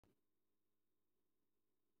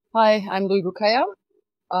Hi, I'm Duygu Kaya.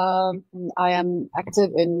 Um, I am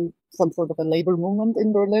active in some sort of a labor movement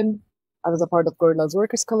in Berlin. I was a part of Gorillas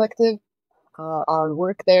Workers Collective. Our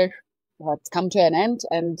work there had come to an end,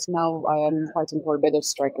 and now I am fighting for better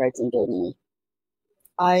strike rights in Germany.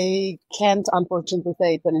 I can't unfortunately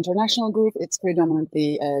say it's an international group. It's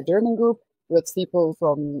predominantly a German group with people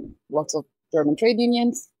from lots of German trade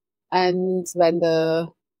unions. And when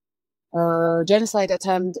the genocide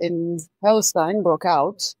attempt in Palestine broke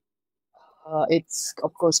out, it's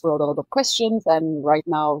of course brought a lot of questions, and right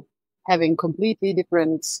now having completely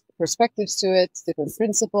different perspectives to it, different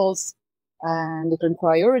principles, and different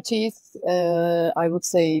priorities. I would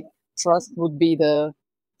say trust would be the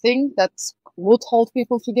thing that would hold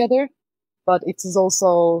people together, but it is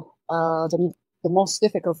also the most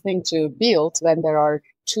difficult thing to build when there are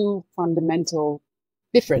two fundamental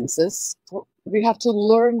differences. We have to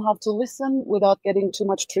learn how to listen without getting too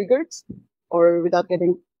much triggered or without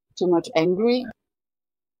getting too much angry.